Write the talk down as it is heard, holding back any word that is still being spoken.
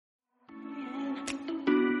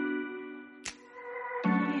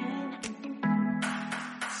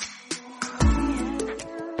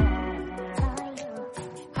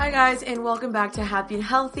Hi guys, and welcome back to Happy and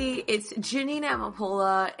Healthy. It's Janine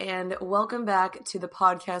Amapola, and welcome back to the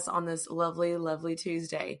podcast on this lovely, lovely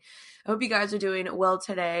Tuesday. I hope you guys are doing well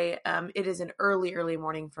today. It is an early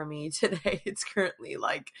morning for me today. It's currently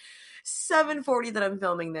like 7:40 that I'm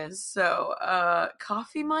filming this. So,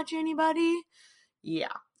 coffee much, anybody?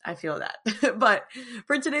 Yeah, I feel that. But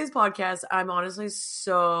for today's podcast, I'm honestly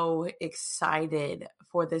so excited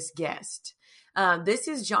for this guest. This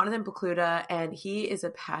is Jonathan Pokluda, and he is a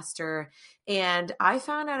pastor. And I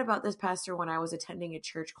found out about this pastor when I was attending a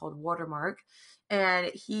church called Watermark.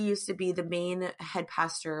 And he used to be the main head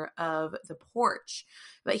pastor of The Porch.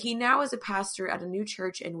 But he now is a pastor at a new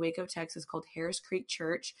church in Waco, Texas called Harris Creek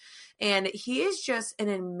Church. And he is just an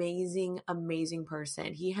amazing, amazing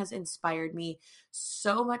person. He has inspired me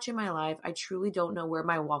so much in my life. I truly don't know where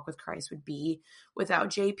my walk with Christ would be without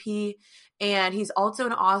JP. And he's also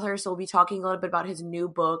an author, so we'll be talking a little bit about his new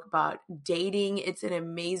book about dating. It's an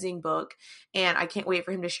amazing book, and I can't wait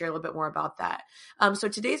for him to share a little bit more about that. So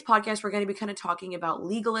today's podcast, we're going to be kind of talking about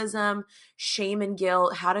legalism, shame and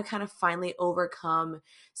guilt, how to kind of finally overcome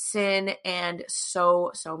sin, and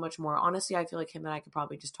so much more. Honestly, I feel like him and I could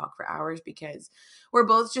probably just talk for hours because we're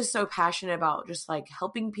both just so passionate about just like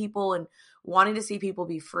helping people and wanting to see people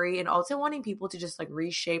be free, and also wanting people to just like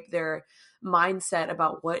reshape their mindset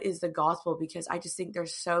about what is the gospel, because I just think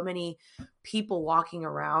there's so many people walking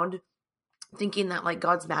around thinking that like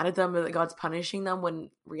God's mad at them or that God's punishing them, when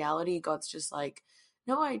reality God's just like,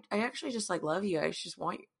 no, I actually just like love you. I just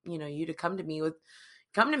want, you to come to me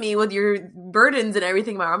with your burdens and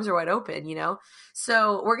everything. My arms are wide open,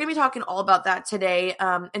 So we're going to be talking all about that today.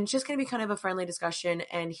 And it's just going to be kind of a friendly discussion.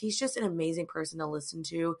 And he's just an amazing person to listen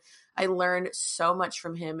to. I learned so much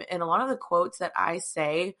from him. And a lot of the quotes that I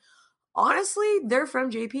say, honestly, they're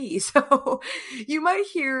from JP. So you might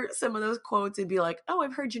hear some of those quotes and be like, oh,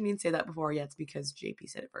 I've heard Janine say that before. Yeah, it's because JP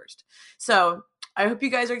said it first. So I hope you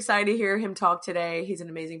guys are excited to hear him talk today. He's an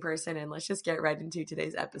amazing person. And let's just get right into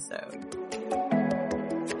today's episode.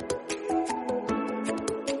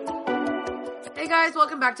 Hey guys,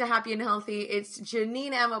 welcome back to Happy and Healthy. It's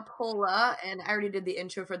Janine Amapola, and I already did the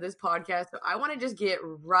intro for this podcast, so I want to just get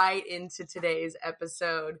right into today's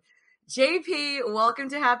episode. JP, welcome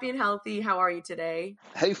to Happy and Healthy. How are you today?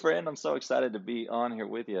 Hey friend, I'm so excited to be on here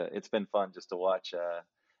with you. It's been fun just to watch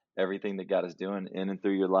everything that God is doing in and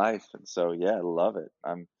through your life, and so yeah, I love it.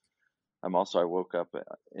 I woke up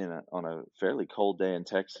on a fairly cold day in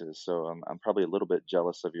Texas, so I'm probably a little bit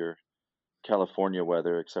jealous of your California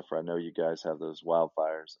weather, except for I know you guys have those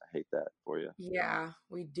wildfires. I hate that for you. Yeah,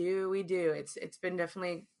 we do. We do. It's been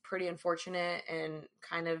definitely pretty unfortunate and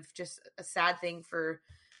kind of just a sad thing for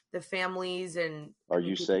the families, and I Are mean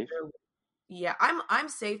you people. safe? Yeah, I'm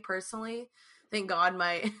safe personally. Thank God.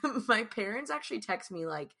 My my parents actually text me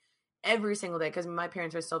like every single day, because my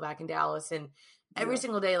parents are still back in Dallas, and every Yeah.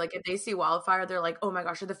 single day, like if they see wildfire, they're like, "Oh my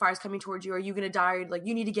gosh, are the fires coming towards you? Are you gonna die? Like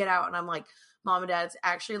you need to get out." And I'm like, "Mom and Dad, it's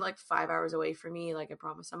actually like 5 hours away from me. Like I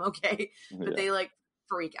promise I'm okay." But Yeah. they like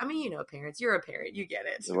freak. I mean, parents. You're a parent. You get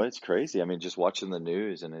it. Well, it's crazy. I mean, just watching the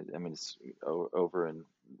news, and it's over in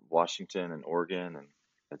Washington and Oregon, and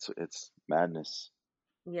it's madness.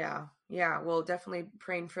 Yeah, yeah. Well, definitely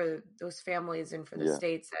praying for those families and for the Yeah.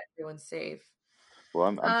 states that everyone's safe. Well,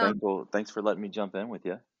 I'm Um, thankful. Thanks for letting me jump in with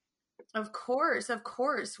you. Of course, of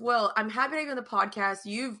course. Well, I'm happy to have you on the podcast.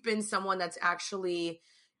 You've been someone that's actually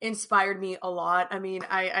inspired me a lot. I mean,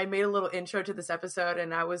 I made a little intro to this episode,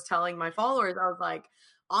 and I was telling my followers, I was like,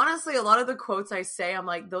 honestly, a lot of the quotes I say, I'm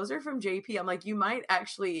like, those are from JP. I'm like, you might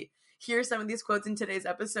actually hear some of these quotes in today's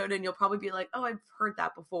episode, and you'll probably be like, oh, I've heard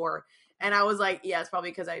that before. And I was like, yeah, it's probably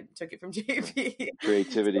because I took it from JP.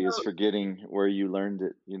 Creativity is So, forgetting where you learned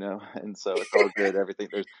it, and so it's all good. Everything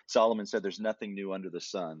Solomon said there's nothing new under the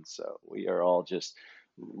sun. So we are all just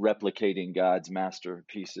replicating God's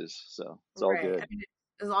masterpieces. So it's all right. I good. mean,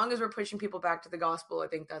 as long as we're pushing people back to the gospel, I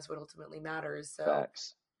think that's what ultimately matters. So,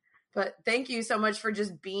 Facts. but thank you so much for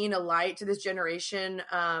just being a light to this generation.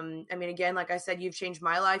 I mean, again, like I said, you've changed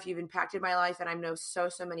my life, you've impacted my life, and I know so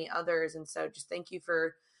many others. And so just thank you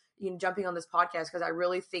for, jumping on this podcast, because I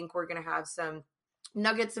really think we're going to have some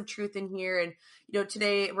nuggets of truth in here. And,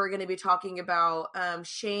 today we're going to be talking about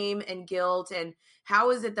shame and guilt, and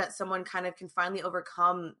how is it that someone kind of can finally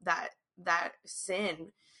overcome that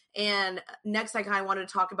sin. And next, I kind of wanted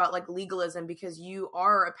to talk about like legalism, because you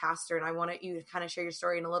are a pastor, and I wanted you to kind of share your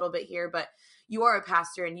story in a little bit here, but you are a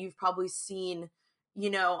pastor, and you've probably seen,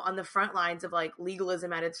 on the front lines of like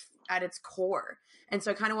legalism at its core. And so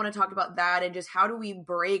I kind of want to talk about that, and just how do we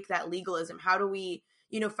break that legalism? How do we,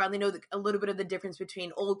 finally know a little bit of the difference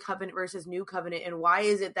between old covenant versus new covenant? And why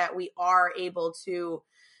is it that we are able to,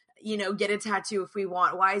 get a tattoo if we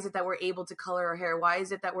want? Why is it that we're able to color our hair? Why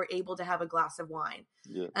is it that we're able to have a glass of wine?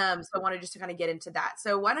 Yeah. So I wanted just to kind of get into that.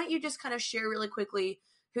 So why don't you just kind of share really quickly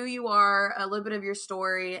who you are, a little bit of your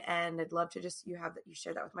story, and I'd love to just you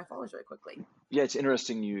share that with my followers really quickly. Yeah, it's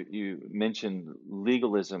interesting you mentioned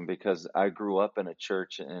legalism because I grew up in a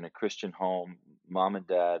church in a Christian home. Mom and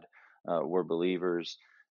dad were believers,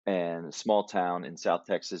 and a small town in South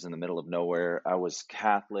Texas in the middle of nowhere. I was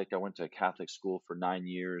Catholic. I went to a Catholic school for 9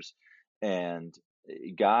 years, and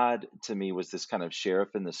God to me was this kind of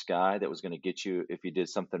sheriff in the sky that was going to get you if you did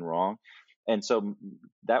something wrong. And so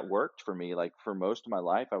that worked for me. Like for most of my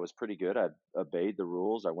life, I was pretty good. I obeyed the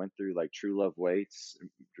rules. I went through like true love waits,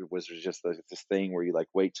 was just this thing where you like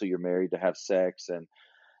wait till you're married to have sex,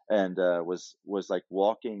 and was like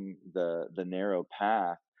walking the narrow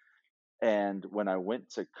path. And when I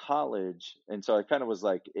went to college, and so I kind of was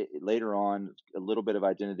like later on a little bit of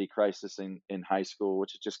identity crisis in high school,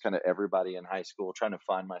 which is just kind of everybody in high school trying to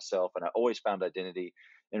find myself. And I always found identity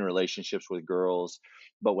in relationships with girls.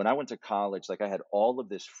 But when I went to college, like I had all of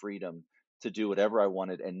this freedom to do whatever I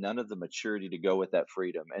wanted and none of the maturity to go with that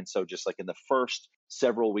freedom. And so just like in the first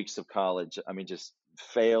several weeks of college, I mean, just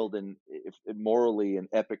failed in morally in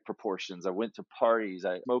epic proportions. I went to parties,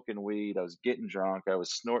 I was smoking weed, I was getting drunk, I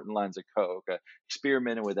was snorting lines of coke, I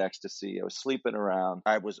experimented with ecstasy, I was sleeping around.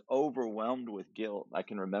 I was overwhelmed with guilt. I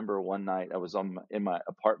can remember one night I was in my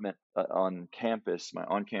apartment on campus, my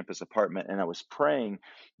on-campus apartment, and I was praying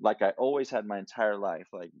like I always had my entire life,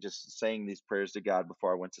 like just saying these prayers to God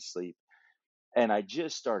before I went to sleep. And I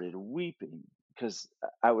just started weeping because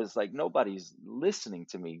I was like, nobody's listening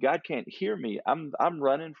to me. God can't hear me. I'm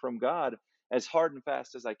running from God as hard and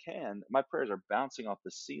fast as I can. My prayers are bouncing off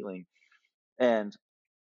the ceiling. And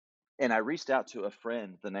I reached out to a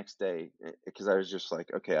friend the next day because I was just like,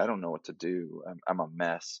 okay, I don't know what to do. I'm a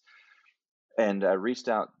mess. And I reached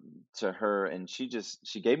out to her, and she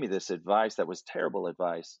gave me this advice that was terrible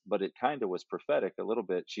advice, but it kind of was prophetic a little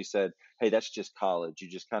bit. She said, hey, that's just college. You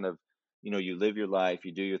just kind of, you live your life,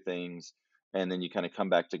 you do your things, and then you kind of come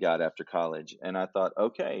back to God after college. And I thought,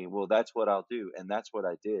 okay, well, that's what I'll do. And that's what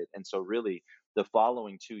I did. And so really the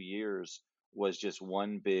following 2 years was just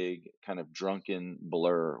one big kind of drunken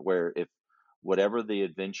blur where if whatever the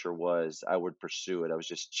adventure was, I would pursue it. I was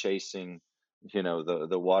just chasing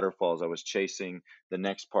the waterfalls. I was chasing the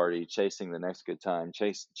next party, chasing the next good time,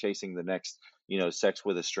 chasing the next sex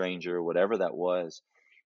with a stranger, whatever that was.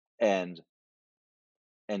 And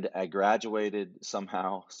and I graduated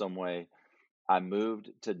somehow, some way. I moved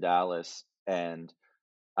to Dallas, and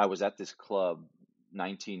I was at this club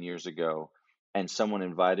 19 years ago, and someone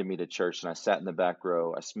invited me to church, and I sat in the back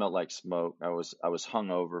row. I smelled like smoke. I was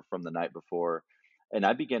hungover from the night before, and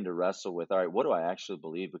I began to wrestle with, all right, what do I actually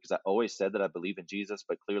believe? Because I always said that I believe in Jesus,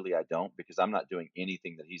 but clearly I don't because I'm not doing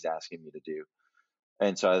anything that he's asking me to do.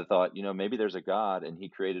 And so I thought, maybe there's a God and he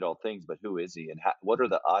created all things, but who is he? And what are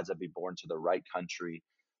the odds I'd be born to the right country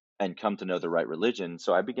and come to know the right religion?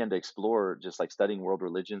 So I began to explore, just like studying world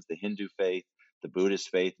religions, the Hindu faith, the Buddhist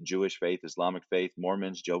faith, Jewish faith, Islamic faith,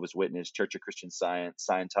 Mormons, Jehovah's Witness, Church of Christian Science,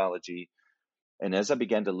 Scientology. And as I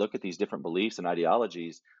began to look at these different beliefs and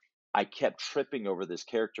ideologies, I kept tripping over this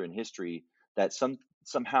character in history that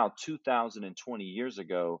somehow 2020 years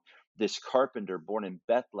ago, this carpenter born in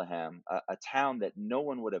Bethlehem, a town that no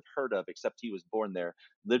one would have heard of except he was born there,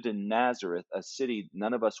 lived in Nazareth, a city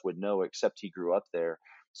none of us would know except he grew up there.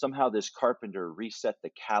 Somehow this carpenter reset the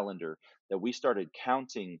calendar that we started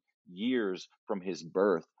counting years from his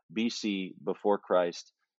birth, BC, before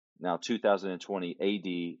Christ, now 2020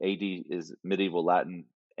 AD. AD is medieval Latin,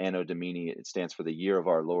 Anno Domini, it stands for the year of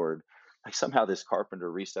our Lord. Like somehow this carpenter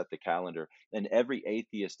reset the calendar, and every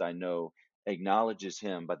atheist I know acknowledges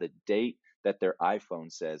him by the date that their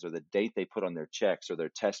iPhone says, or the date they put on their checks or their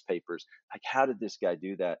test papers. Like, how did this guy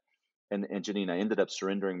do that? And Janine, I ended up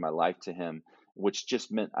surrendering my life to him, which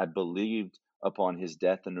just meant I believed upon his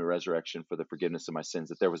death and the resurrection for the forgiveness of my sins,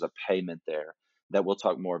 that there was a payment there that we'll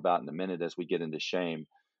talk more about in a minute as we get into shame.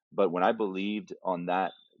 But when I believed on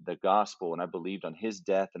that, the gospel, and I believed on his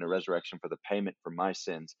death and the resurrection for the payment for my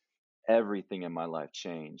sins, everything in my life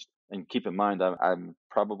changed. And keep in mind, I'm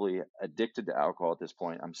probably addicted to alcohol at this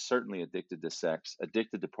point. I'm certainly addicted to sex,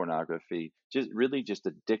 addicted to pornography, just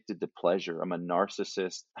addicted to pleasure. I'm a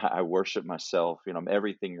narcissist. I worship myself. I'm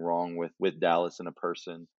everything wrong with Dallas and a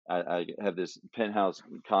person. I have this penthouse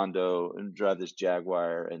condo and drive this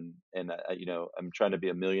Jaguar, and I'm trying to be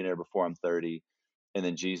a millionaire before I'm 30. And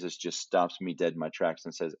then Jesus just stops me dead in my tracks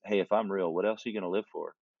and says, hey, if I'm real, what else are you going to live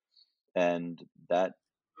for? And that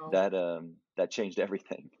changed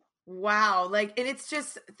everything. Wow. Like, and it's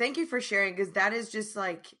just, thank you for sharing, because that is just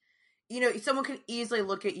like, someone could easily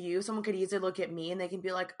look at you, someone could easily look at me, and they can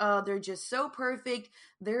be like, oh, they're just so perfect.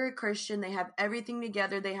 They're a Christian. They have everything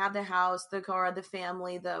together. They have the house, the car, the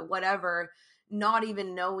family, the whatever, not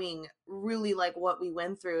even knowing really like what we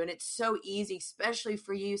went through. And it's so easy, especially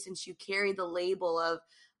for you, since you carry the label of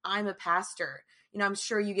I'm a pastor. I'm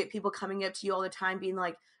sure you get people coming up to you all the time being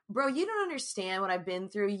like, bro, you don't understand what I've been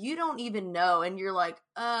through. You don't even know. And you're like,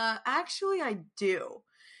 actually I do.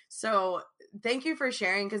 So thank you for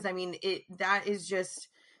sharing, because I mean that is just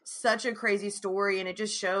such a crazy story, and it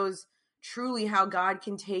just shows truly how God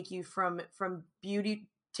can take you from beauty,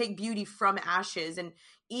 take beauty from ashes. And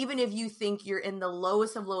even if you think you're in the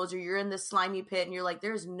lowest of lows, or you're in the slimy pit and you're like,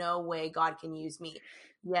 there's no way God can use me,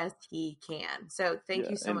 yes he can. So thank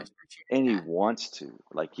Yeah, you so much for and he sharing wants to.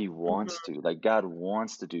 Like he that. wants to. Like God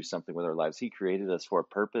wants to do something with our lives. He created us for a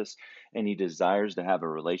purpose and he desires to have a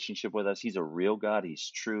relationship with us. He's a real God.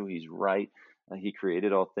 He's true. He's right. He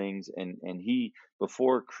created all things and he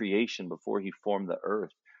before creation, before he formed the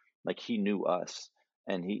earth, like he knew us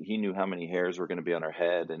and he knew how many hairs were going to be on our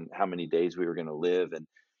head and how many days we were going to live and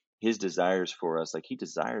his desires for us, like he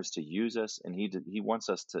desires to use us and he wants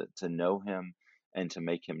us to know him and to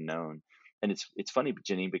make him known. And it's funny,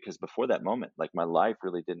 Jenny, because before that moment, like my life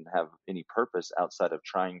really didn't have any purpose outside of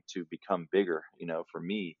trying to become bigger, for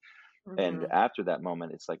me. And Hmm. after that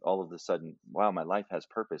moment, it's like all of a sudden, wow, my life has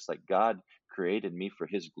purpose. Like God created me for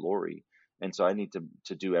his glory. And so I need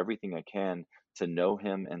to do everything I can to know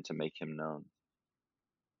him and to make him known.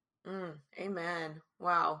 Amen.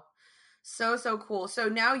 Wow. So, so cool. So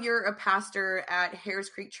now you're a pastor at Harris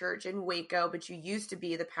Creek Church in Waco, but you used to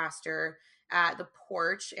be the pastor at the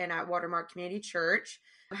Porch and at Watermark Community Church.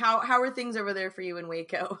 How are things over there for you in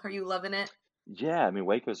Waco? Are you loving it? Yeah, I mean,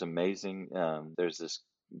 Waco's amazing. There's this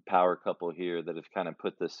power couple here that have kind of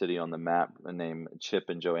put the city on the map named Chip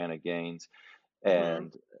and Joanna Gaines. Hmm.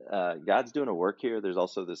 And God's doing a work here. There's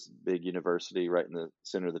also this big university right in the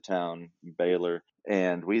center of the town, Baylor.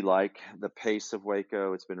 And we like the pace of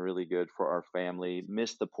Waco. It's been really good for our family.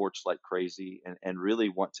 Miss the porch like crazy and really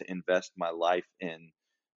want to invest my life in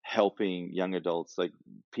helping young adults, like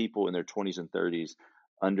people in their 20s and 30s,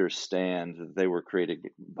 understand that they were created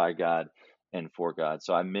by God and for God.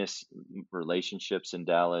 So I miss relationships in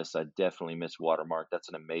Dallas. I definitely miss Watermark. That's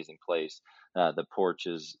an amazing place. The porch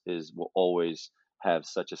is will always have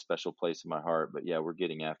such a special place in my heart. But yeah, we're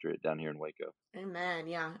getting after it down here in Waco. Amen.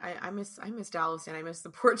 Yeah, I miss Dallas, and I miss the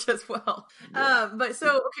Porch as well. Yeah. But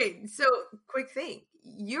so okay, so quick thing.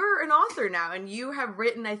 You're an author now, and you have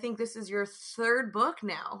written, I think this is your third book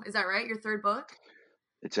now. Is that right? Your third book?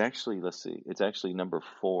 It's actually, let's see, it's actually number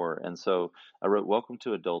 4. And so I wrote Welcome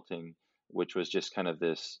to Adulting, which was just kind of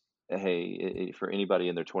this, hey, for anybody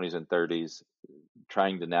in their 20s and 30s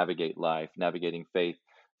trying to navigate life, navigating faith,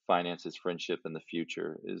 finances, friendship, and the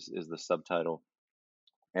future is the subtitle.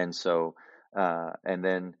 And so, and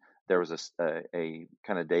then there was a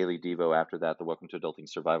kind of daily Devo after that, the Welcome to Adulting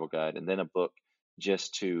Survival Guide, and then a book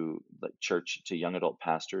just to like church, to young adult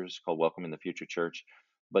pastors called Welcome in the Future Church.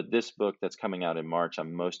 But this book that's coming out in March,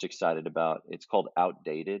 I'm most excited about. It's called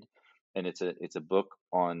Outdated, and it's a book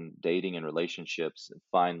on dating and relationships,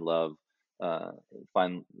 find love, uh,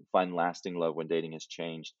 find lasting love when dating has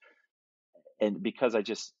changed. And because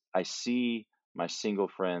I see my single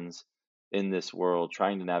friends in this world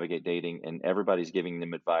trying to navigate dating and everybody's giving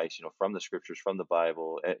them advice, from the scriptures, from the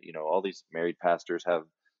Bible. All these married pastors have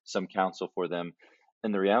some counsel for them,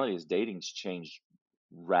 and the reality is dating's changed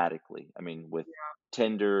radically. I mean, with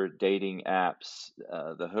Tinder, dating apps,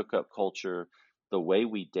 the hookup culture, the way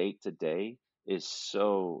we date today is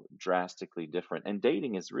so drastically different. And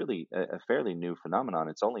dating is really a fairly new phenomenon.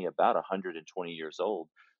 It's only about 120 years old.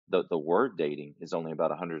 The word dating is only about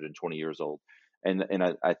 120 years old. And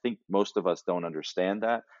I think most of us don't understand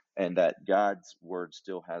that, and that God's word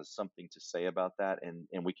still has something to say about that,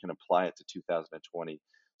 and we can apply it to 2020.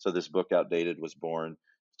 So this book Outdated was born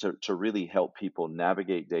to really help people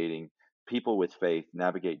navigate dating, people with faith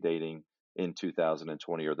navigate dating in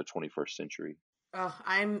 2020 or the 21st century. Oh,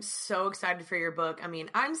 I'm so excited for your book. I mean,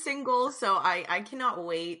 I'm single, so I cannot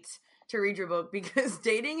wait to read your book, because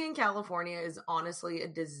dating in California is honestly a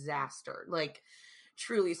disaster. Like,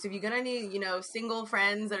 truly. So if you're gonna need, single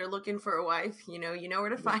friends that are looking for a wife, you know where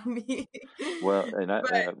to Yeah. find me. Well, and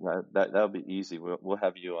But that'll be easy. We'll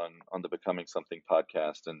have you on the Becoming Something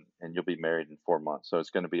podcast, and you'll be married in 4 months. So it's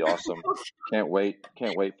going to be awesome. Can't wait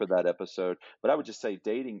for that episode. But I would just say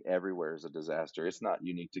dating everywhere is a disaster. It's not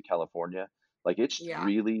unique to California. Like it's yeah,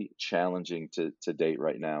 really challenging to date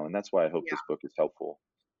right now, and that's why I hope yeah, this book is helpful.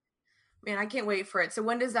 man, I can't wait for it. So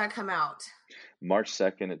when does that come out? March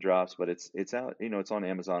 2nd it drops, but it's out. It's on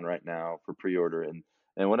Amazon right now for pre-order, and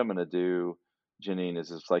And what I'm going to do, Janine,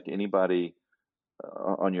 is it's like anybody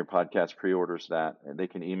on your podcast pre-orders that, and they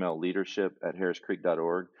can email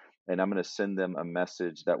leadership@harriscreek.org, and I'm going to send them a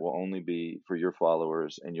message that will only be for your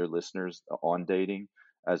followers and your listeners on dating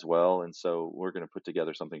as well. And so we're going to put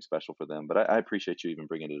together something special for them. But I appreciate you even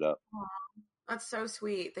bringing it up. Aw, that's so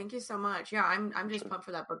sweet. Thank you so much. Yeah, I'm For just sure. pumped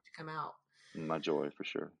for that book to come out. My joy, for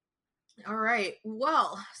sure. All right.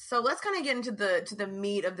 Well, so let's kind of get into the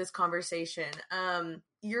meat of this conversation.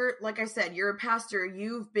 You're, like I said, you're a pastor.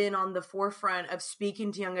 You've been on the forefront of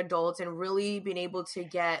speaking to young adults and really being able to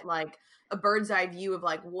get like a bird's eye view of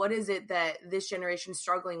like what is it that this generation's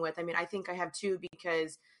struggling with. I mean, I think I have too,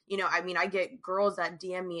 because I mean, I get girls that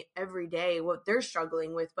DM me every day what they're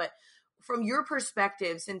struggling with, but from your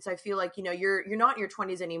perspective, since I feel like you're not in your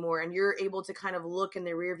 20s anymore, and you're able to kind of look in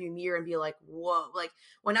the rearview mirror and be like, whoa, like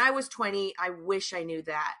when I was 20, I wish I knew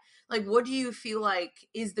that. Like, what do you feel like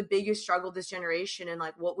is the biggest struggle this generation, and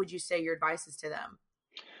like what would you say your advice is to them?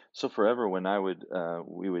 So forever, when I would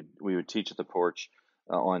we would teach at the porch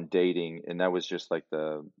on dating, and that was just like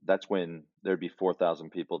that's when there'd be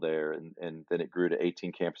 4,000 people there, and then it grew to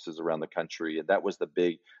 18 campuses around the country, and that was the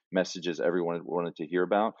big messages everyone wanted to hear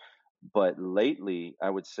about. But lately, I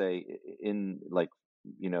would say in like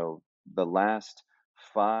the last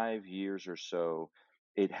 5 years or so,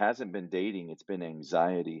 it hasn't been dating; it's been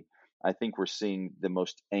anxiety. I think we're seeing the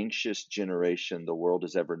most anxious generation the world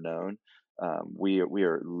has ever known. We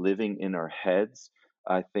are living in our heads.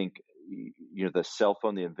 I think the cell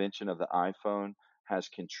phone, the invention of the iPhone has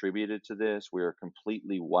contributed to this. We are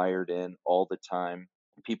completely wired in all the time.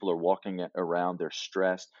 People are walking around, they're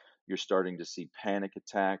stressed. You're starting to see panic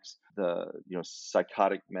attacks. The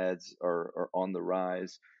psychotic meds are on the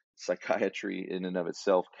rise. Psychiatry in and of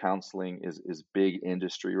itself, counseling is big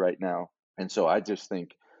industry right now. And so I just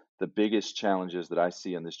think the biggest challenges that I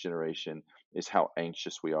see in this generation is how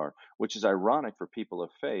anxious we are, which is ironic for people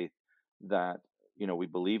of faith that we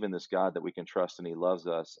believe in this God that we can trust and he loves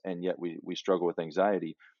us, and yet we struggle with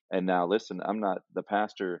anxiety. And now listen, I'm not the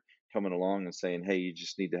pastor coming along and saying, hey, you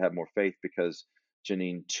just need to have more faith, because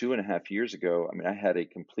Janine, 2.5 years ago, I mean, I had a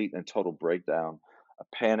complete and total breakdown, a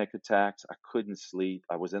panic attacks. I couldn't sleep.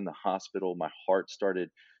 I was in the hospital. My heart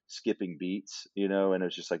started skipping beats, and it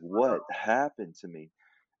was just like, what happened to me?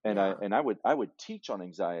 And I Yeah. and I would teach on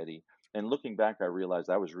anxiety. And looking back, I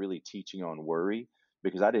realized I was really teaching on worry,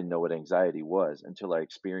 because I didn't know what anxiety was until I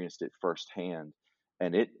experienced it firsthand,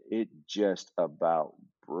 and it just about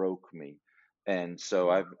broke me. And so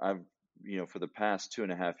Wow. I've for the past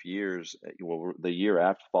 2.5 years, well, the year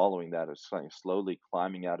after following that, I was like slowly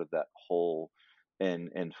climbing out of that hole,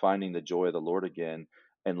 and finding the joy of the Lord again,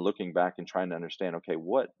 and looking back and trying to understand, okay,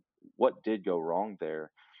 what did go wrong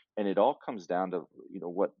there? And it all comes down to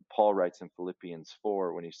what Paul writes in Philippians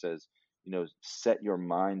 4, when he says, set your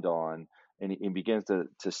mind on, and he begins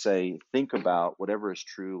to say, think about whatever is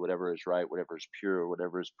true, whatever is right, whatever is pure,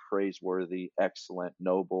 whatever is praiseworthy, excellent,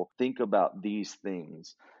 noble. Think about these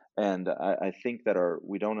things. And I think that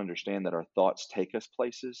we don't understand that our thoughts take us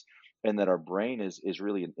places, and that our brain is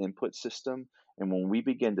really an input system. And when we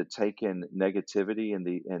begin to take in negativity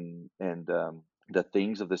and the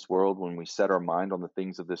things of this world, when we set our mind on the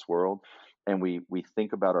things of this world, and we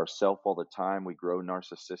think about ourselves all the time, we grow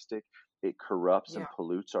narcissistic. It corrupts Yeah. and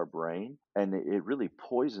pollutes our brain, and it really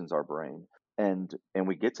poisons our brain. And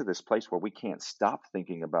we get to this place where we can't stop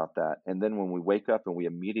thinking about that. And then when we wake up and we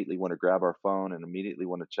immediately want to grab our phone and immediately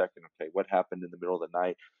want to check, and okay, what happened in the middle of the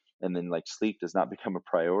night? And then like sleep does not become a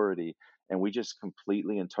priority, and we just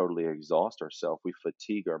completely and totally exhaust ourselves. We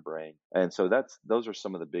fatigue our brain. And so those are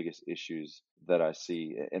some of the biggest issues that I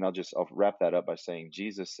see. And I'll wrap that up by saying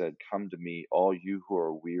Jesus said, come to me, all you who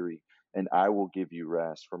are weary, and I will give you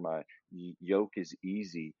rest, for my yoke is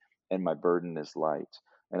easy and my burden is light.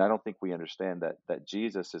 And I don't think we understand that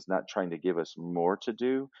Jesus is not trying to give us more to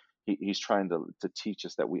do. He's trying to teach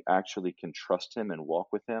us that we actually can trust him and walk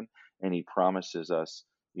with him, and he promises us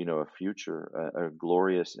a future, a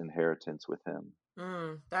glorious inheritance with him.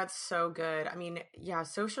 That's so good. I mean, yeah,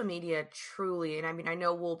 social media truly, and I mean, I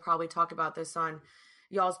know we'll probably talk about this on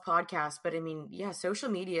y'all's podcast, but I mean, yeah, social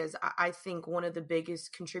media is, I think, one of the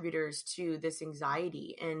biggest contributors to this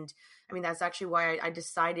anxiety. And I mean, that's actually why I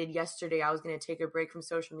decided yesterday I was going to take a break from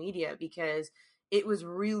social media, because it was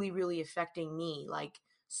really, really affecting me like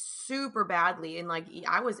super badly. And like,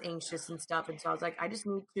 I was anxious and stuff. And so I was like, I just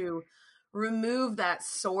need to remove that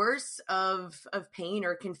source of pain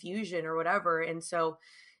or confusion or whatever. And so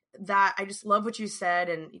that I just love what you said,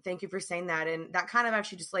 and thank you for saying that. And that kind of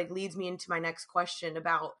actually just like leads me into my next question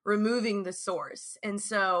about removing the source. And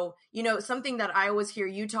so, something that I always hear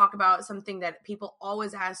you talk about, something that people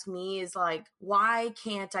always ask me is like, why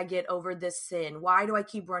can't I get over this sin? Why do I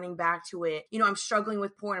keep running back to it? I'm struggling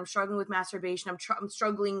with porn, I'm struggling with masturbation, I'm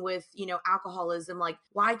struggling with, alcoholism. Like,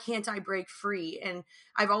 why can't I break free? And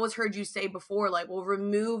I've always heard you say before, like, well,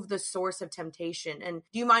 remove the source of temptation. And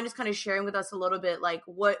do you mind just kind of sharing with us a little bit, like,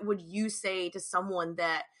 what would you say to someone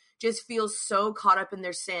that just feels so caught up in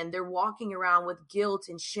their sin? They're walking around with guilt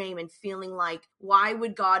and shame and feeling like, why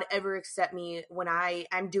would God ever accept me when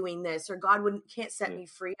I'm doing this? Or God can't set Yeah, me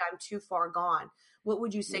free. I'm too far gone. What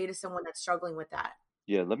would you yeah, say to someone that's struggling with that?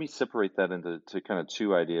 yeah. Let me separate that into kind of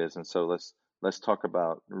two ideas, and so let's talk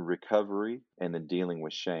about recovery and then dealing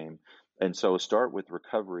with shame. And so start with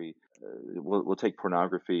recovery. We'll take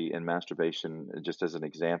pornography and masturbation just as an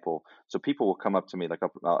example. So people will come up to me, like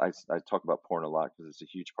I talk about porn a lot because it's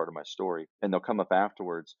a huge part of my story, and they'll come up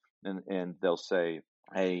afterwards and they'll say,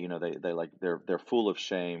 hey, they like they're full of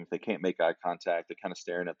shame. They can't make eye contact. They're kind of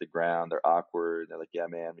staring at the ground. They're awkward. They're like, yeah,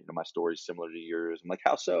 man, my story's similar to yours. I'm like,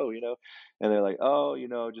 how so? And they're like, oh,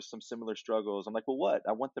 just some similar struggles. I'm like, well, what?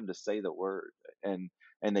 I want them to say the word, and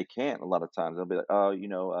they can't a lot of times. They'll be like, oh,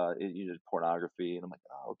 pornography, and I'm like,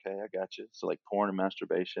 oh, okay, I got you. So like porn and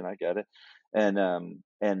masturbation, I get it, and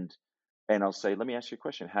I'll say, let me ask you a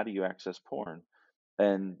question. How do you access porn?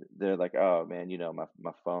 And they're like, oh man,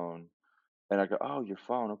 my phone. And I go, oh, your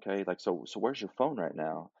phone, okay. Like, so where's your phone right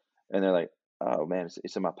now? And they're like, oh man,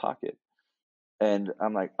 it's in my pocket. And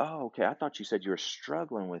I'm like, oh, okay. I thought you said you were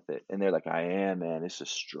struggling with it. And they're like, I am, man. It's a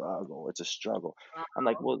struggle. It's a struggle. I'm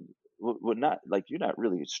like, well, not like you're not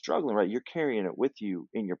really struggling, right? You're carrying it with you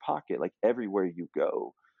in your pocket, like everywhere you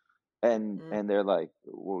go. And Mm. they're like,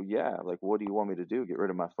 well, yeah. Like, what do you want me to do? Get rid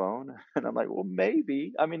of my phone? And I'm like, well,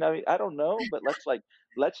 maybe. I mean, I don't know, but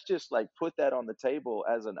let's just like put that on the table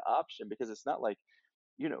as an option because it's not like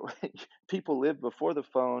you know people lived before the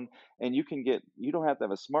phone, and you don't have to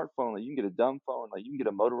have a smartphone. Like, you can get a dumb phone, like you can get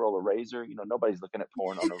a Motorola Razor. Nobody's looking at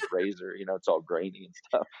porn on a Razor. It's all grainy and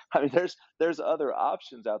stuff. I mean, there's other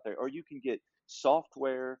options out there, or you can get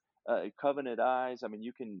software, Covenant Eyes. I mean,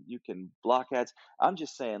 you can block ads. I'm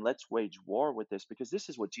just saying, let's wage war with this, because this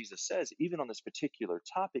is what Jesus says even on this particular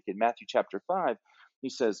topic in Matthew chapter 5. He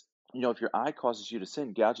says, if your eye causes you to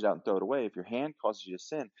sin, gouge it out and throw it away. If your hand causes you to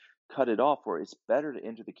sin, cut it off. For it's better to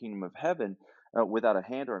enter the kingdom of heaven without a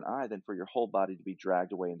hand or an eye than for your whole body to be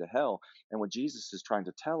dragged away into hell. And what Jesus is trying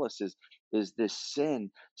to tell us is this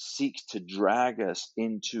sin seeks to drag us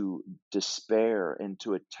into despair,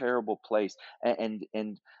 into a terrible place, and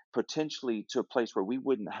potentially to a place where we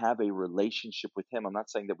wouldn't have a relationship with him. I'm not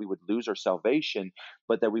saying that we would lose our salvation,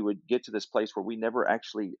 but that we would get to this place where we never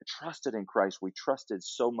actually trusted in Christ. We trusted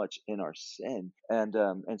so much in our sin, and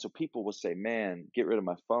so people will say, "Man, get rid of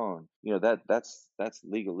my phone." That's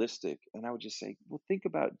legalistic. And I would just say, well, think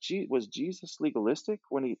about, was Jesus legalistic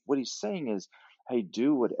when what he's saying is, "Hey,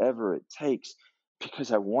 do whatever it takes,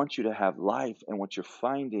 because I want you to have life." And what you're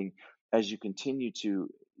finding as you continue to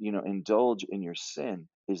indulge in your sin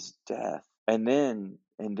is death. And then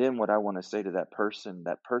what I want to say to that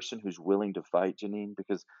person who's willing to fight, Janine,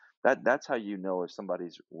 because that's how you know if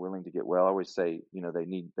somebody's willing to get well. I always say,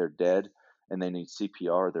 they're dead and they need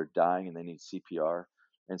CPR, they're dying and they need CPR.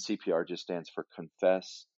 And CPR just stands for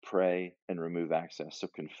confess, pray, and remove access. So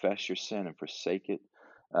confess your sin and forsake it.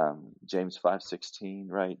 James 5:16,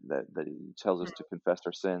 right? That he tells us to confess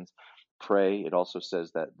our sins. Pray. It also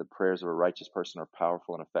says that the prayers of a righteous person are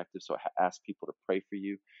powerful and effective. So ask people to pray for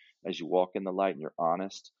you as you walk in the light and you're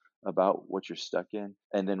honest about what you're stuck in.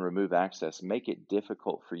 And then remove access. Make it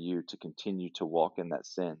difficult for you to continue to walk in that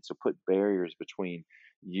sin. So put barriers between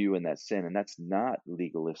you and that sin. And that's not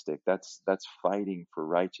legalistic. That's fighting for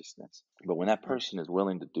righteousness. But when that person is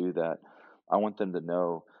willing to do that, I want them to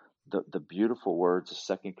know the beautiful words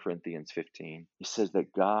of 2 Corinthians 15. He says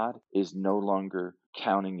that God is no longer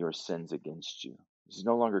counting your sins against you. He's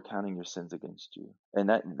no longer counting your sins against you. And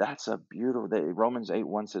that's a beautiful, Romans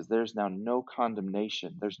 8:1 says, there's now no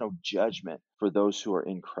condemnation. There's no judgment for those who are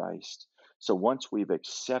in Christ. So once we've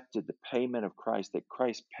accepted the payment of Christ, that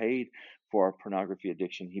Christ paid for our pornography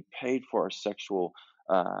addiction, he paid for our sexual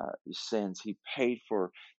sins, he paid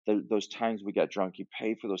for those times we got drunk, he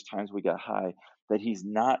paid for those times we got high, that he's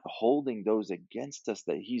not holding those against us,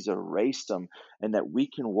 that he's erased them, and that we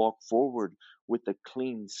can walk forward with a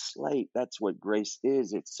clean slate. That's what grace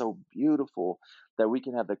is. It's so beautiful that we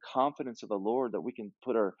can have the confidence of the Lord, that we can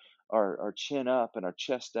put our chin up and our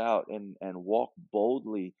chest out and walk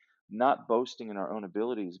boldly not boasting in our own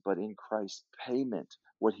abilities, but in Christ's payment,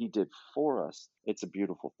 what he did for us. It's a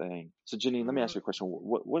beautiful thing. So Janine, let me Mm. ask you a question.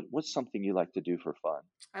 What's something you like to do for fun?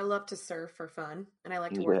 I love to surf for fun, and I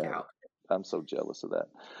like to work Yeah, out. I'm so jealous of that.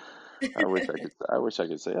 I wish I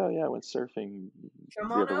could say, oh yeah, I went surfing Come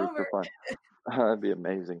the on other week over. for fun. That'd be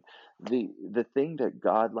amazing. The thing that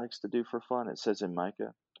God likes to do for fun, it says in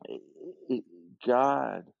Micah, it, it,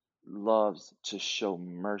 God loves to show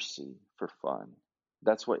mercy for fun.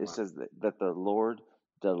 That's what it Wow. says, that the Lord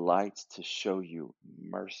delights to show you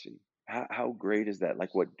mercy. How great is that?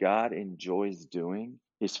 Like what God enjoys doing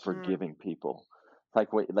is Mm, forgiving people.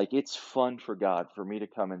 Like it's fun for God for me to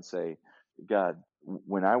come and say, God,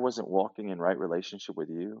 when I wasn't walking in right relationship with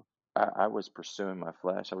you, I was pursuing my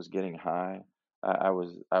flesh. I was getting high. I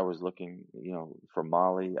was looking, for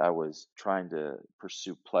Molly. I was trying to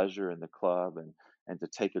pursue pleasure in the club and to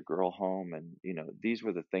take a girl home, and these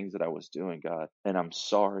were the things that I was doing, God. And I'm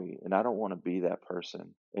sorry, and I don't want to be that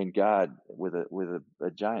person. And God, with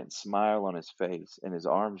a giant smile on his face and his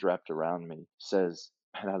arms wrapped around me, says,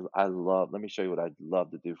 and I love. Let me show you what I'd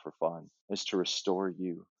love to do for fun. Is to restore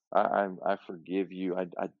you. I forgive you.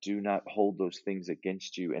 I do not hold those things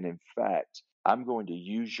against you. And in fact, I'm going to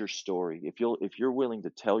use your story. If you're willing to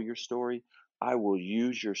tell your story, I will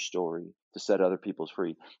use your story to set other people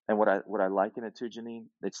free. And what I liken it to, Janine,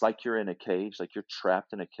 it's like you're in a cage, like you're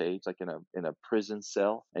trapped in a cage, like in a prison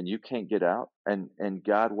cell, and you can't get out. And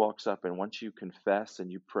God walks up, and once you confess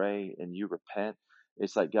and you pray and you repent,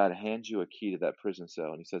 it's like God hands you a key to that prison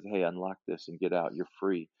cell, and he says, "Hey, unlock this and get out. You're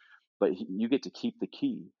free." But you get to keep the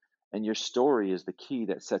key. And your story is the key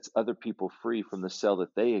that sets other people free from the cell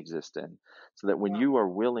that they exist in. So that when wow. you are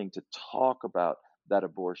willing to talk about that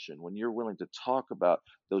abortion, when you're willing to talk about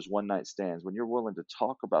those one night stands, when you're willing to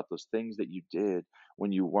talk about those things that you did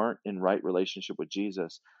when you weren't in right relationship with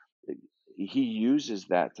Jesus, he uses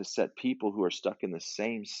that to set people who are stuck in the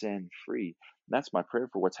same sin free. And that's my prayer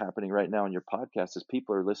for what's happening right now in your podcast is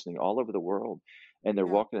people are listening all over the world, and they're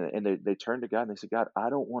Yeah. walking and they turn to God and they say, God, I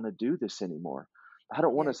don't want to do this anymore. Yeah. I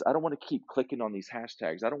don't want to keep clicking on these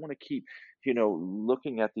hashtags. I don't want to keep,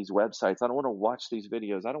 looking at these websites. I don't want to watch these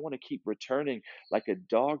videos. I don't want to keep returning like a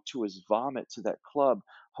dog to his vomit to that club,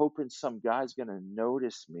 hoping some guy's going to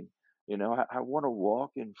notice me. I want to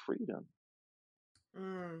walk in freedom.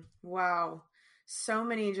 Wow. So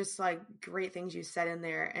many just like great things you said in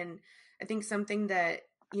there. And I think something that,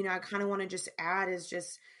 I kind of want to just add is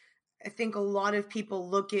just I think a lot of people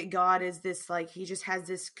look at God as this, like, he just has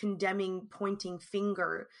this condemning, pointing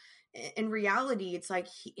finger. In reality, it's like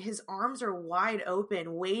his arms are wide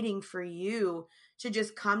open, waiting for you to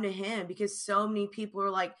just come to him because so many people are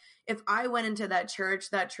like, if I went into that church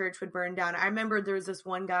would burn down. I remember there was this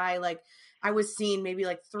one guy, like, I was seeing maybe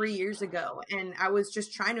like 3 years ago, and I was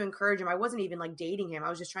just trying to encourage him. I wasn't even like dating him, I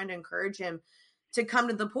was just trying to encourage him to come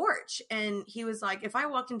to the porch. And he was like, if I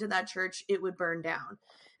walked into that church, it would burn down.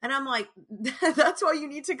 And I'm like, that's why you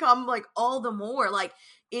need to come like all the more. Like,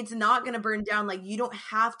 it's not going to burn down. Like, you don't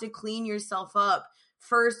have to clean yourself up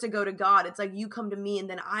first to go to God. It's like you come to me and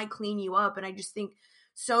then I clean you up. And I just think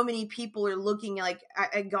so many people are looking like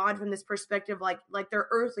at God from this perspective, like their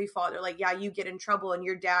earthly father. Like, yeah, you get in trouble and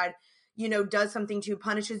your dad, does something to you,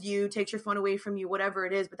 punishes you, takes your phone away from you, whatever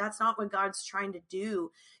it is. But that's not what God's trying to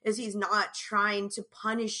do. Is he's not trying to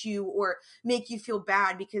punish you or make you feel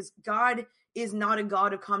bad, because God is not a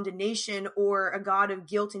God of condemnation or a God of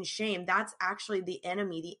guilt and shame. That's actually the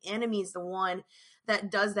enemy. The enemy is the one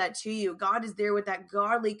that does that to you. God is there with that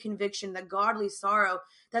godly conviction, that godly sorrow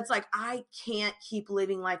that's like, I can't keep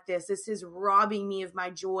living like this. This is robbing me of my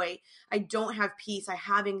joy. I don't have peace. I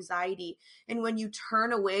have anxiety. And when you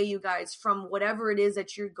turn away, you guys, from whatever it is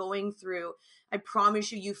that you're going through, I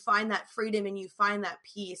promise you, you find that freedom and you find that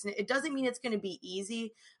peace. And it doesn't mean it's going to be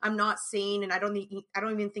easy. I'm not saying, and I don't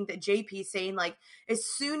even think that JP is saying like, as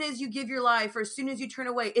soon as you give your life or as soon as you turn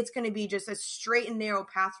away, it's going to be just a straight and narrow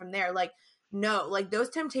path from there. Like, no, like those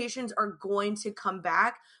temptations are going to come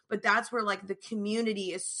back, but that's where like the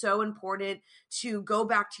community is so important, to go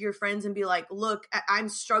back to your friends and be like, look, I'm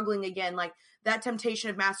struggling again. Like, that temptation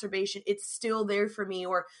of masturbation, it's still there for me,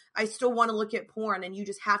 or I still want to look at porn. And you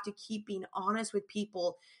just have to keep being honest with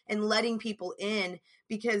people and letting people in,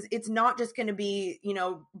 because it's not just going to be,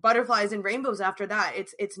 butterflies and rainbows after that.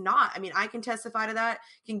 It's not. I mean, I can testify to that.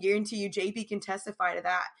 Can guarantee you JP can testify to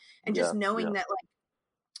that. And just Yeah, knowing yeah, that, like,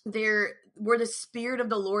 there, where the spirit of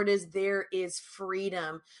the Lord is, there is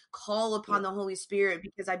freedom. Call upon yeah, the Holy Spirit,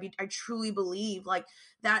 because I truly believe like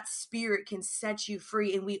that spirit can set you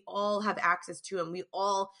free, and we all have access to him. We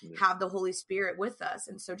all yeah. have the Holy Spirit with us,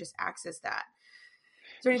 and so just access that.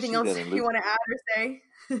 Is there You anything see else that in you Luke. want to add or say?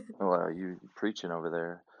 Oh, you preaching over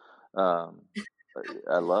there. Um,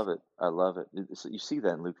 I love it. I love it. You see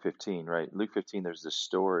that in Luke 15, right? Luke 15, there's this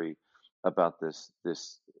story about this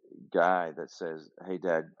guy that says, "Hey,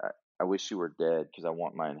 Dad, I wish you were dead because I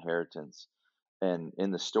want my inheritance." And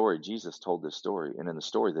in the story, Jesus told this story, and in the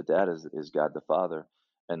story, the dad is God the Father,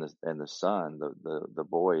 and the son, the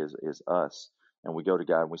boy is us. And we go to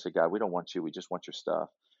God and we say, God, we don't want you, we just want your stuff.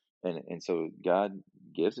 And so God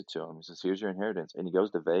gives it to him. He says, here's your inheritance. And he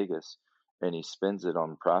goes to Vegas and he spends it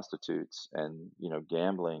on prostitutes and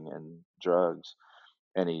gambling and drugs,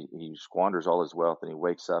 and he squanders all his wealth, and he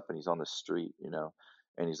wakes up and he's on the street,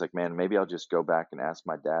 and he's like, man, maybe I'll just go back and ask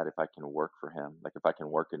my dad if I can work for him, like if I can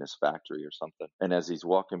work in his factory or something. And as he's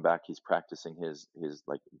walking back, he's practicing his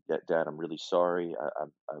like, Dad, I'm really sorry,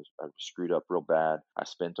 I screwed up real bad, I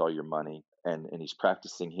spent all your money. And he's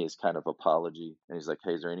practicing his kind of apology, and he's like,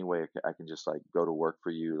 hey, is there any way I can just like go to work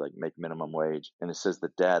for you, like make minimum wage? And it says the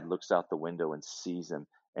dad looks out the window and sees him,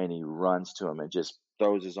 and he runs to him and just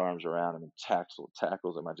throws his arms around him and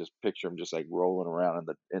tackles him. I just picture him just like rolling around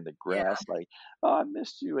in the Yeah. grass, like, oh, I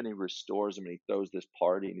missed you. And he restores him, and he throws this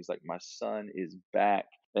party, and he's like, my son is back.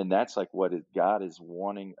 And that's like what God is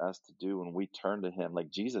wanting us to do when we turn to him. Like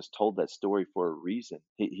Jesus told that story for a reason.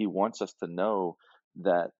 He wants us to know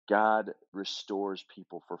that God restores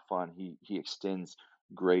people for fun. He extends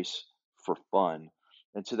grace for fun.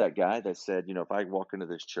 And to that guy that said, if I walk into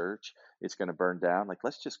this church, it's going to burn down. Like,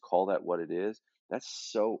 let's just call that what it is. That's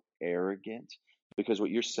so arrogant, because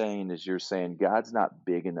what you're saying God's not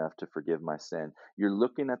big enough to forgive my sin. You're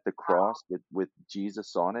looking at the cross with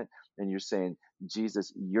Jesus on it, and you're saying,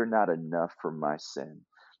 Jesus, you're not enough for my sin.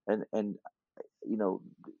 And you know,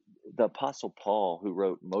 the Apostle Paul, who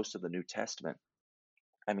wrote most of the New Testament,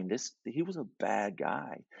 I mean, he was a bad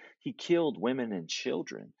guy. He killed women and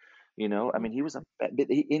children. I Mhm. mean, he was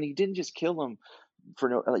and he didn't just kill them for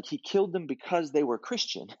no, like he killed them because they were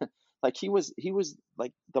Christian. Like he was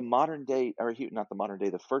like the modern day, or not the modern day,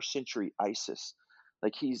 the first century ISIS.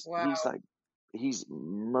 Like he's Wow. like he's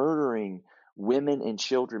murdering women and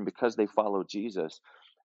children because they follow Jesus,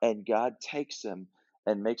 and God takes him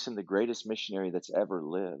and makes him the greatest missionary that's ever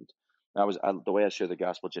lived. The way I share the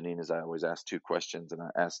gospel, Janine, is I always ask two questions. And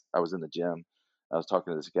I was in the gym, I was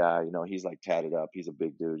talking to this guy. He's like tatted up. He's a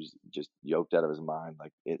big dude. He's just yoked out of his mind.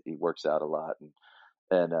 Like he works out a lot,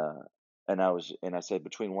 and I said,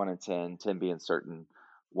 between 1 and 10, 10 being certain,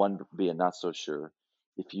 one being not so sure.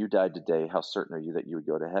 If you died today, how certain are you that you would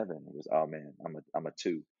go to heaven? He goes, oh man, I'm a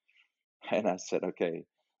two. And I said, okay,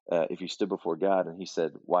 if you stood before God and he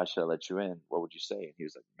said, why should I let you in? What would you say? And he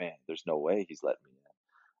was like, man, there's no way he's letting me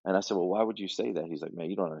in. And I said, well, why would you say that? He's like, man,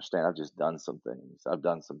 you don't understand. I've just done some things. I've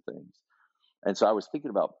done some things. And so I was thinking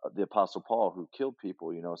about the Apostle Paul, who killed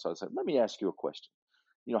people, so I said, let me ask you a question.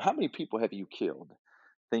 How many people have you killed?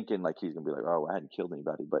 Thinking like he's going to be like, oh, I hadn't killed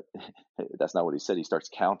anybody. But that's not what he said. He starts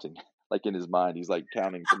counting. Like in his mind, he's like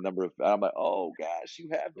counting the number of, I'm like, oh gosh, you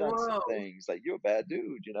have done some Whoa. things. Like, you're a bad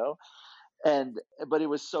dude. And but it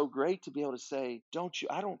was so great to be able to say, don't you,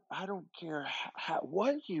 I don't care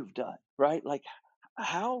what you've done, right? Like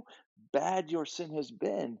how bad your sin has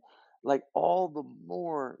been, like all the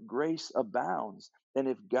more grace abounds. And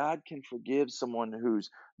if God can forgive someone who's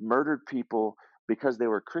murdered people because they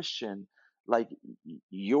were Christian, like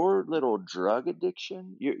your little drug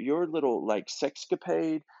addiction, your little like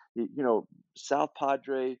sexcapade, South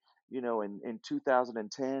Padre, in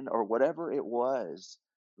 2010 or whatever it was,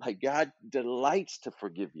 like God delights to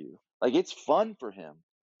forgive you. Like it's fun for him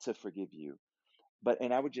to forgive you.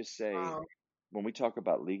 And I would just say, Wow. when we talk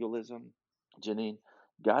about legalism, Janine,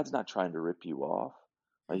 God's not trying to rip you off.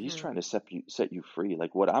 Like he's Hmm. trying to set you free.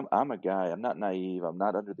 Like what I'm a guy, I'm not naive, I'm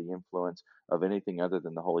not under the influence of anything other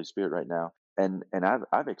than the Holy Spirit right now. And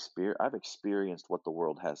I've experienced what the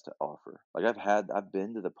world has to offer. Like I've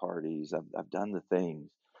been to the parties, I've done the things,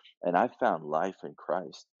 and I found life in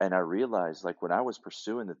Christ. And I realized, like, when I was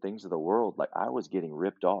pursuing the things of the world, like I was getting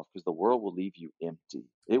ripped off, because the world will leave you empty.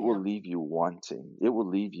 It will Yep. leave you wanting. It will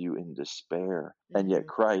leave you in despair. And yet Hmm.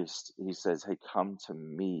 Christ, he says, hey, come to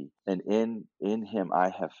me. And in him I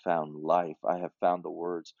have found life. I have found the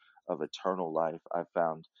words of eternal life. I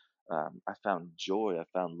found joy. I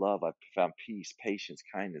found love. I found peace, patience,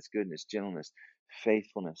 kindness, goodness, gentleness,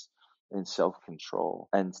 faithfulness, and self-control.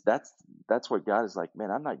 And that's what God is like,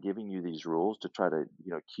 man, I'm not giving you these rules to try to,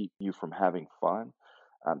 keep you from having fun.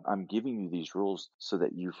 I'm giving you these rules so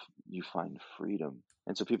that you find freedom.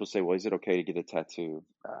 And so people say, well, is it okay to get a tattoo?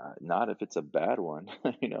 Not if it's a bad one.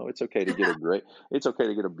 It's okay to get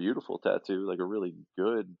a beautiful tattoo, like a really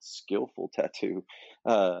good, skillful tattoo.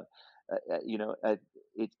 Uh,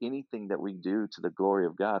 it's anything that we do to the glory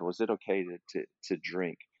of God. Was it okay to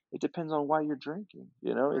drink? It depends on why you're drinking.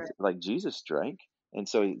 Right. It's like Jesus drank. And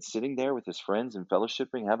so he's sitting there with his friends and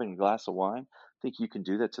fellowshipping, having a glass of wine. I think you can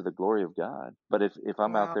do that to the glory of God. But if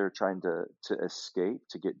I'm out Wow. there trying to escape,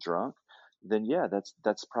 to get drunk, then yeah,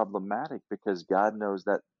 that's problematic, because God knows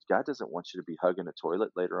that God doesn't want you to be hugging a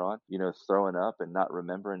toilet later on, throwing up and not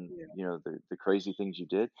remembering, Yeah. the crazy things you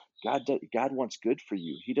did. God wants good for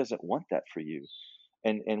you. He doesn't want that for you.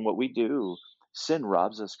 And what we do, sin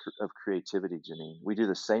robs us of creativity, Janine. We do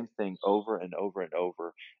the same thing over and over and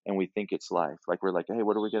over, and we think it's life. Like, we're like, hey,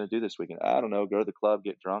 what are we going to do this weekend? I don't know. Go to the club,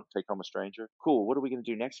 get drunk, take home a stranger. Cool. What are we going to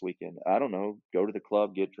do next weekend? I don't know. Go to the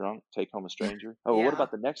club, get drunk, take home a stranger. Oh, well, what Yeah.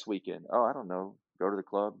 about the next weekend? Oh, I don't know. Go to the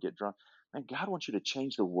club, get drunk. Man, God wants you to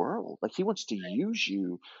change the world. Like, he wants to use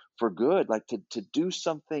you for good, like to do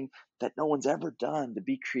something that no one's ever done, to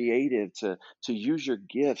be creative, to use your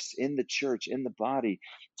gifts in the church, in the body,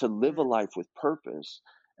 to live a Mm. life with purpose.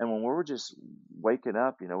 And when we're just waking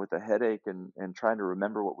up, with a headache and trying to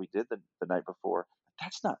remember what we did the night before,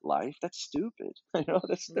 that's not life. That's stupid.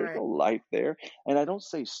 There's Right. no life there. And I don't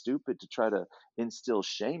say stupid to try to instill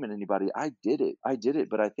shame in anybody. I did it. I did it.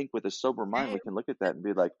 But I think with a sober mind, we can look at that and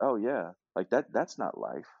be like, oh yeah, like that's not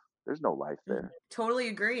life. There's no life Mhm. there. Totally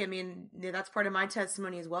agree. I mean, that's part of my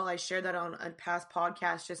testimony as well. I shared that on a past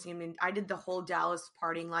podcast. Just, I mean, I did the whole Dallas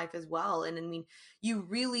partying life as well. And I mean, you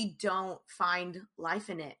really don't find life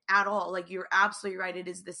in it at all. Like, you're absolutely right. It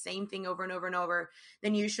is the same thing over and over and over.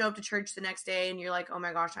 Then you show up to church the next day and you're like, oh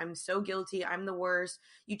my gosh, I'm so guilty. I'm the worst.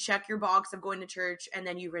 You check your box of going to church and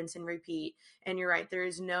then you rinse and repeat. And you're right.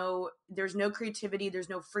 There's no creativity. There's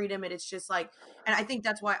no freedom. And it's just like, and I think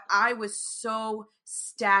that's why I was so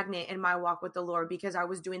stagnant in my walk with the Lord, because I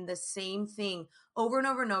was doing the same thing over and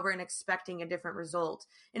over and over and expecting a different result.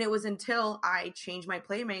 And it was until I changed my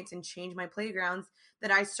playmates and changed my playgrounds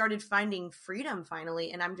that I started finding freedom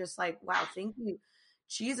finally. And I'm just like, wow, thank you,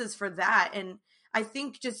 Jesus, for that. And I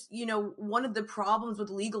think just, one of the problems with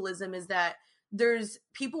legalism is that there's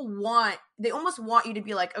they almost want you to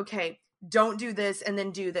be like, okay, don't do this and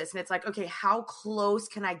then do this. And it's like, okay, how close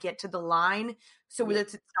can I get to the line so that Yep.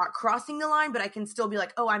 it's not crossing the line, but I can still be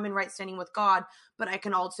like, oh, I'm in right standing with God, but I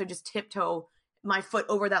can also just tiptoe my foot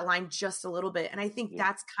over that line just a little bit. And I think Yep.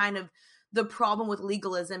 that's kind of the problem with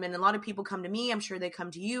legalism. And a lot of people come to me, I'm sure they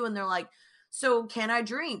come to you and they're like, so can I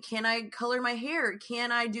drink? Can I color my hair?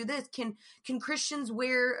 Can I do this? Can Christians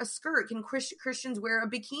wear a skirt? Can Christians wear a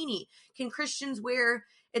bikini? Can Christians wear,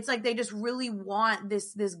 it's like they just really want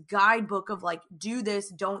this guidebook of like, do this,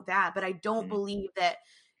 don't that. But I don't Mhm. believe that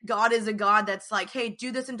God is a God that's like, hey,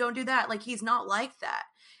 do this and don't do that. Like, he's not like that.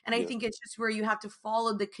 And I Yep. think it's just where you have to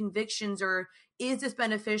follow the convictions, or is this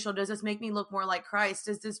beneficial? Does this make me look more like Christ?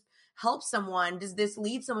 Does this help someone? Does this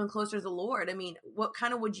lead someone closer to the Lord? I mean, what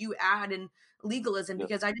kind of would you add in legalism? Yep.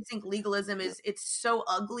 Because I just think legalism Yep. it's so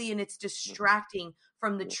ugly and it's Yep. distracting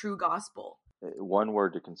from the Yep. true gospel. One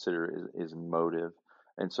word to consider is motive.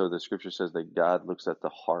 And so the scripture says that God looks at the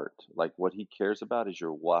heart. Like, what he cares about is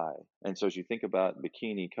your why. And so as you think about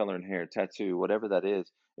bikini, coloring hair, tattoo, whatever that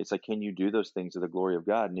is, it's like, can you do those things to the glory of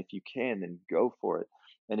God? And if you can, then go for it.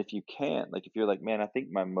 And if you can't, like if you're like, man, I think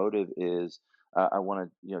my motive is I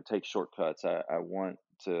want to, take shortcuts. I want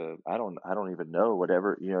to, I don't even know,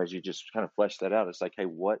 whatever, as you just kind of flesh that out, it's like, hey,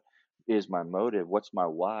 what is my motive? What's my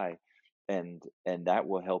why? And that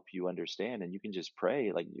will help you understand, and you can just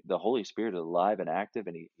pray. Like, the Holy Spirit is alive and active,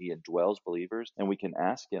 and he indwells believers, and we can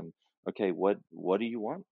ask him, okay, what do you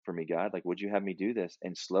want for me, God? Like, would you have me do this?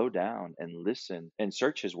 And slow down and listen and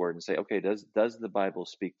search his word and say, okay, does the Bible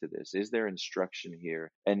speak to this? Is there instruction here?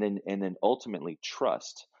 And then ultimately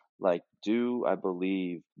trust. Like, do I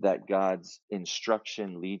believe that God's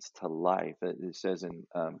instruction leads to life? It says in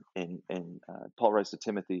Paul writes to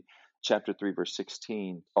Timothy, chapter 3, verse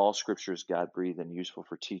 16, all scripture is God breathed and useful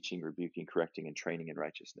for teaching, rebuking, correcting, and training in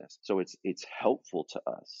righteousness. So it's helpful to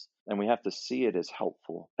us, and we have to see it as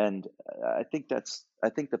helpful. And I think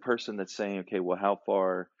the person that's saying, okay, well, how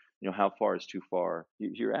far is too far?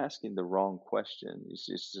 You're asking the wrong question.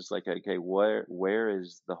 It's just like, okay, where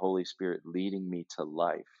is the Holy Spirit leading me to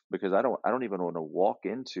life? Because I don't even want to walk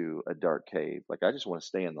into a dark cave. Like, I just want to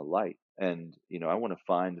stay in the light. And I want to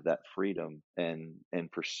find that freedom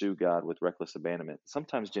and pursue God with reckless abandonment.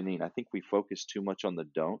 Sometimes, Janine, I think we focus too much on the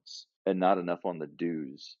don'ts and not enough on the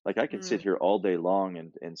do's. Like, I can sit Mm, here all day long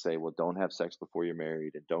and say, well, don't have sex before you're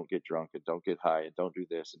married, and don't get drunk, and don't get high, and don't do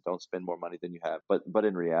this, and don't spend more money than you have. But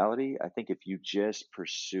in reality, I think if you just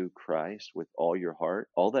pursue Christ with all your heart,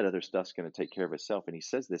 all that other stuff's going to take care of itself. And he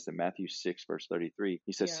says this in Matthew 6, verse 33.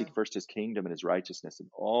 He says, yeah. seek first his kingdom and his righteousness, and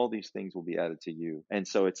all these things will be added to you. And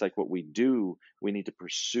so it's like what we we do, we need to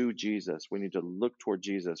pursue Jesus. We need to look toward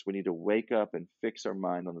Jesus. We need to wake up and fix our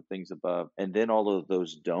mind on the things above. And then all of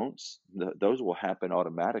those don'ts, those will happen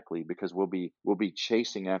automatically because we'll be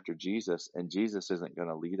chasing after Jesus, and Jesus isn't going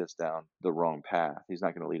to lead us down the wrong path. He's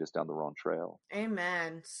not going to lead us down the wrong trail.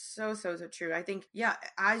 Amen. So, so, so true. I think, yeah,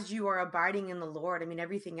 as you are abiding in the Lord, I mean,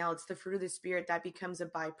 everything else, the fruit of the Spirit, that becomes a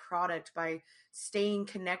byproduct by staying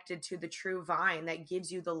connected to the true vine that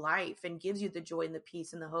gives you the life and gives you the joy and the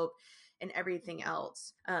peace and the hope and everything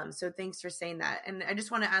else. So thanks for saying that. And I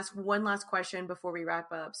just want to ask one last question before we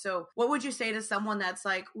wrap up. So what would you say to someone that's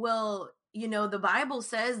like, well, you know, the Bible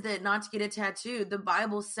says that not to get a tattoo. The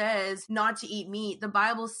Bible says not to eat meat. The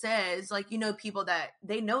Bible says, like, you know, people that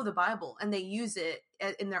they know the Bible and they use it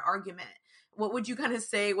in their argument. What would you kind of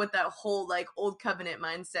say with that whole like old covenant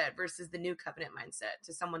mindset versus the new covenant mindset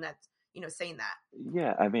to someone that's, you know, saying that?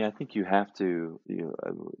 Yeah, I mean, I think you have to.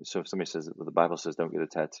 So if somebody says well, the Bible says don't get a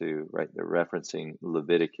tattoo, right? They're referencing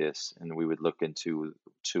Leviticus, and we would look into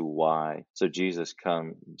to why. So Jesus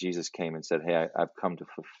came and said, "Hey, I've come to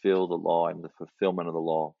fulfill the law. I'm the fulfillment of the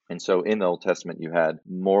law." And so in the Old Testament, you had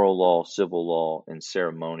moral law, civil law, and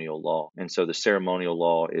ceremonial law. And so the ceremonial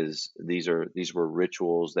law is these were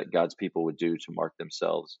rituals that God's people would do to mark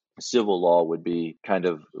themselves. Civil law would be kind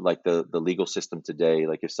of like the legal system today.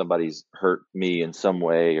 Like if somebody's hurt me in some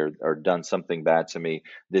way or done something bad to me,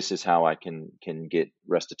 this is how I can get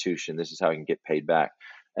restitution. This is how I can get paid back.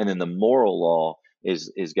 And then the moral law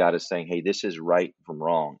is God is saying, hey, this is right from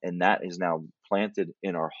wrong, and that is now planted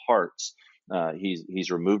in our hearts.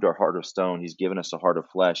 He's removed our heart of stone. He's given us a heart of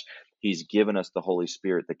flesh. He's given us the Holy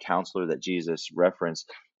Spirit, the counselor that Jesus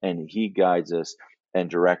referenced, and he guides us and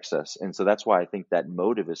directs us. And so that's why I think that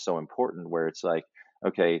motive is so important, where it's like,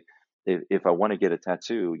 okay, if I want to get a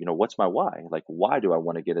tattoo, you know, what's my why? Like, why do I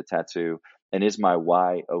want to get a tattoo? And is my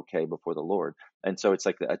why okay before the Lord? And so it's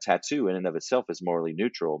like a tattoo in and of itself is morally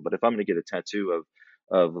neutral. But if I'm going to get a tattoo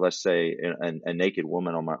of let's say a naked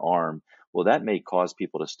woman on my arm, well, that may cause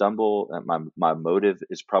people to stumble. My motive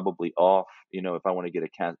is probably off. You know, if I want to get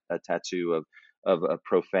a tattoo of a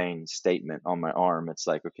profane statement on my arm, it's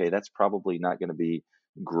like, okay, that's probably not going to be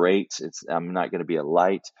great. I'm not going to be a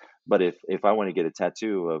light. But if I want to get a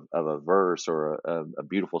tattoo of a verse or a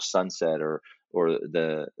beautiful sunset or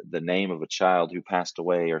the name of a child who passed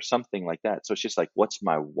away or something like that, so it's just like, what's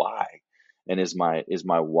my why, and is my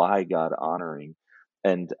why God honoring?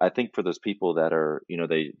 And I think for those people that are, you know,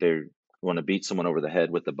 they want to beat someone over the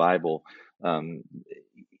head with the Bible, um,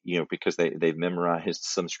 you know, because they've memorized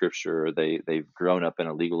some scripture, or they've grown up in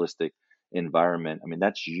a legalistic environment. I mean,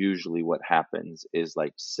 that's usually what happens. Is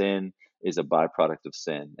like sin is a byproduct of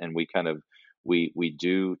sin, and we kind of we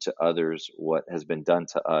do to others what has been done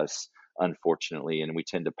to us, unfortunately, and we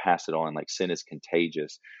tend to pass it on. Like sin is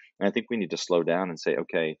contagious, and I think we need to slow down and say,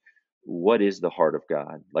 okay, what is the heart of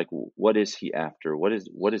God? Like, what is He after? What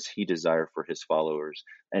does He desire for His followers?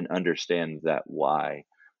 And understand that why.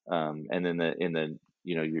 And then in the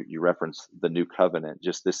you know you reference the new covenant,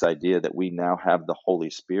 just this idea that we now have the Holy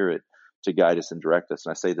Spirit to guide us and direct us.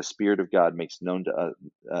 And I say the Spirit of God makes known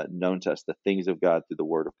to us the things of God through the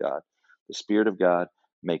Word of God. The Spirit of God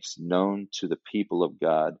makes known to the people of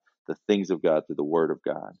God the things of God through the Word of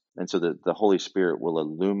God. And so the Holy Spirit will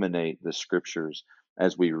illuminate the Scriptures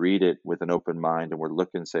as we read it with an open mind, and we're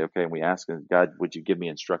looking and say, okay, and we ask him, God, would you give me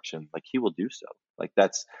instruction? Like He will do so. Like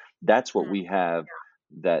that's what we have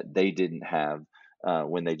that they didn't have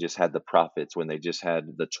when they just had the prophets, when they just had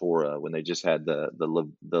the Torah, when they just had the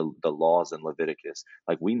laws in Leviticus.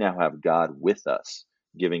 Like we now have God with us,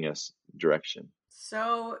 giving us direction.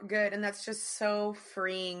 So good. And that's just so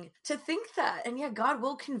freeing to think that. And yeah, God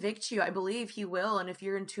will convict you. I believe He will. And if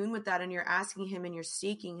you're in tune with that and you're asking Him and you're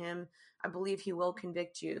seeking Him, I believe He will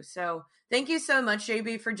convict you. So thank you so much,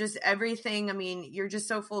 JB, for just everything. I mean, you're just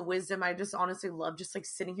so full of wisdom. I just honestly love just like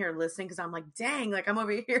sitting here listening, because I'm like, dang, like I'm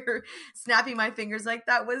over here snapping my fingers. Like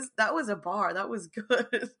that was a bar. That was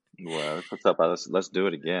good. Well, that's what's up. Let's do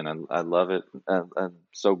it again. I love it. I'm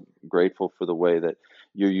so grateful for the way that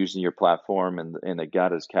you're using your platform, and that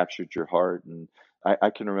God has captured your heart. And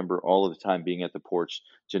I can remember all of the time being at the porch,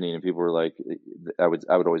 Janine, and people were like, I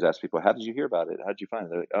would always ask people, how did you hear about it? How did you find it?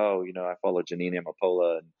 They're like, oh, you know, I follow Janine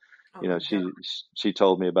Amapola, and Oh you my know, God. she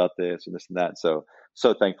told me about this and this and that. So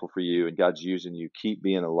thankful for you, and God's using you. Keep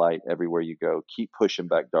being a light everywhere you go. Keep pushing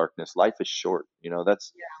back darkness. Life is short. You know,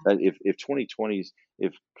 if 2020's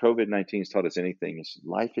if COVID-19's taught us anything, is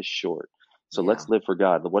life is short. So Yeah. let's live for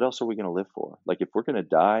God. What else are we going to live for? Like if we're going to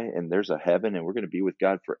die and there's a heaven and we're going to be with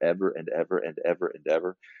God forever and ever and ever and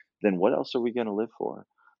ever, then what else are we going to live for?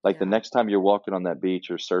 Like the Yeah. next time you're walking on that beach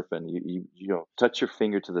or surfing, you know, touch your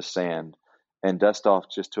finger to the sand and dust off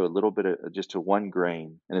just to a little bit of, just to 1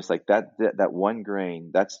 grain. And it's like that 1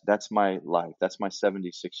 grain, that's my life. That's my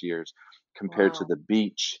 76 years compared to Wow.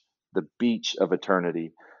 the beach of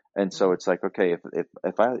eternity. And so Mm. it's like, okay,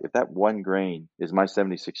 if that 1 grain is my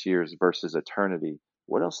 76 years versus eternity,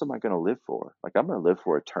 what else am I going to live for? Like, I'm going to live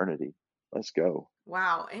for eternity. Let's go.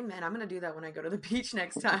 Wow. Amen. I'm going to do that when I go to the beach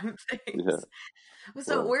next time. Yeah. Thanks.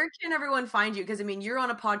 So Well, where can everyone find you? Because I mean, you're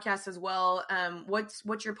on a podcast as well. What's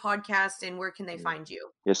your podcast and where can they yeah. find you?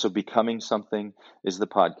 Yeah, so Becoming Something is the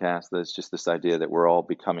podcast. That's just this idea that we're all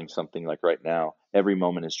becoming something. Like right now, every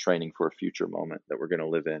moment is training for a future moment that we're going to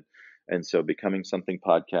live in. And so Becoming Something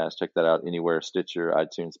podcast, check that out anywhere, Stitcher,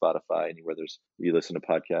 iTunes, Spotify, anywhere you listen to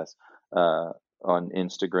podcasts. On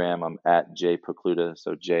Instagram, I'm at J Pokluda,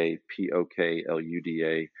 so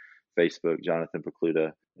JPOKLUDA. Facebook, Jonathan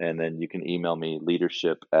Pokluda. And then you can email me,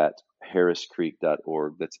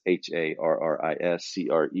 leadership@harriscreek.org. That's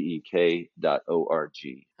HARRISCREEK.org.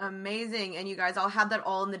 Amazing. And you guys, I'll have that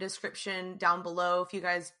all in the description down below. If you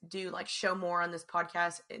guys do like show more on this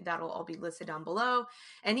podcast, that'll all be listed down below.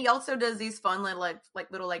 And he also does these fun little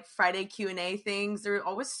Friday Q&A things. They're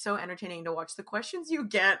always so entertaining to watch. The questions you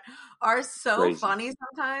get are so Crazy. funny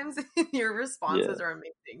sometimes. Your responses Yeah. are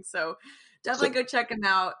amazing. So definitely So, go check him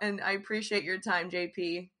out. And I appreciate your time,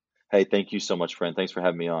 JP. hey, thank you so much, friend. Thanks for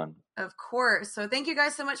having me on. Of course. So thank you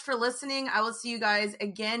guys so much for listening. I will see you guys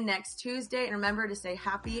again next Tuesday. And remember to stay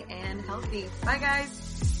happy and healthy. Bye,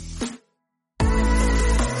 guys.